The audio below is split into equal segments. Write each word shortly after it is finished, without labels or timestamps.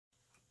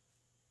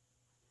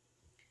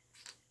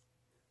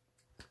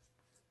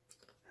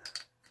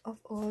Of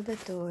all the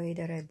toy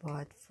that I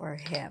bought for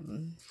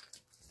him,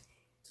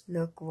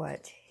 look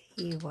what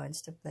he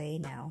wants to play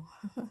now.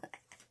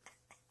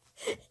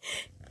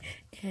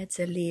 It's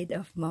a lid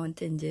of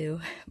Mountain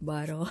Dew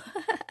bottle.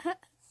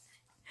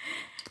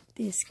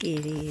 This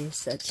kitty is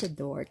such a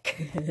dork.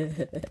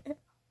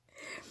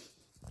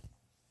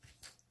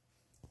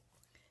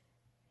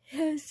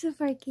 You're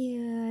super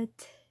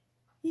cute.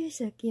 You're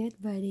so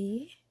cute,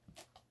 buddy.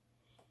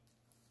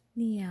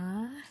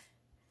 Yeah.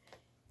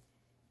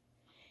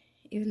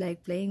 You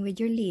like playing with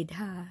your lid,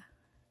 huh?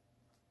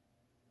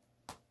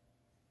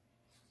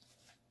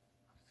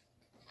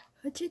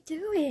 What you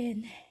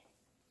doing?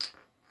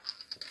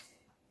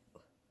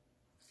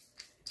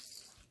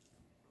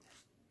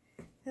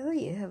 Oh,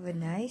 you have a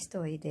nice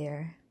toy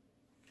there.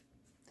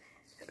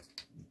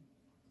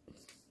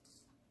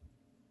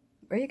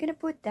 Where are you gonna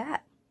put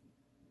that?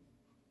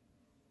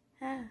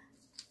 Huh?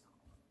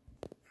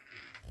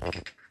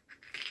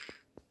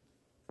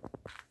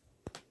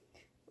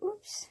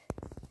 Oops.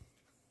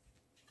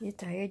 You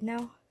tired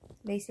now?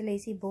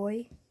 Lazy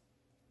boy?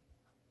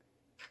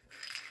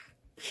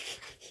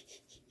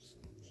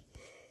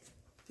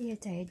 You're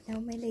tired now,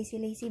 my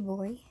lazy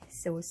boy?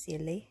 So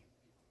silly.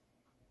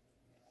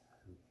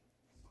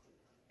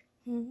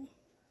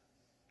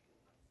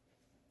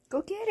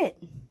 Go get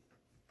it.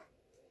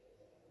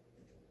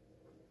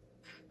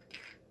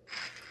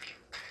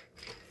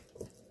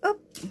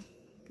 Oop!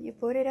 You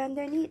put it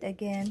underneath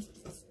again.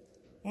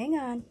 Hang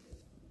on.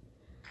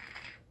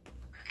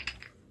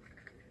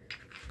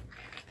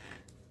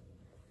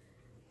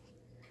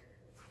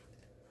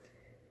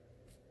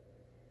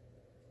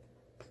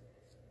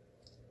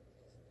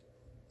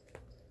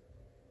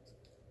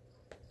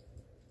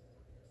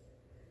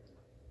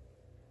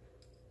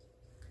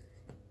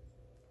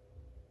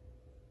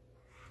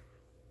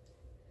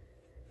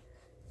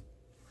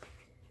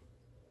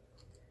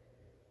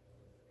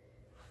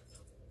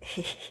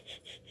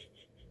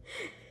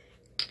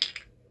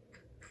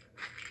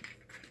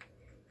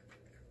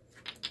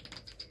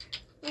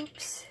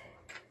 Oops.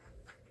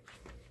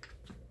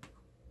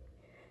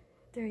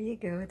 There you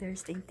go.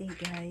 There's Ting Ting,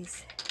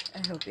 guys.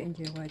 I hope you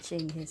enjoy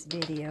watching his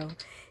video.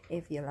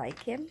 If you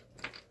like him,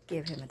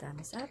 give him a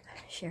thumbs up,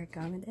 share,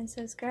 comment, and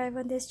subscribe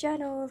on this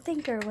channel,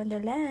 Tinker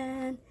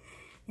Wonderland.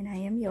 And I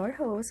am your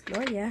host,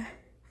 Gloria.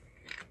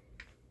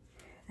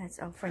 That's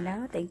all for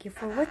now. Thank you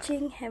for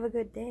watching. Have a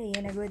good day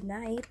and a good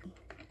night.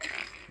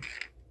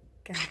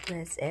 God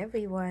bless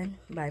everyone.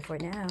 Bye for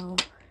now.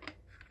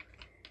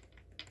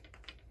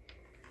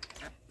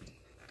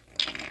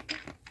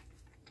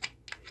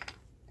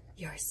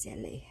 You're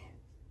silly.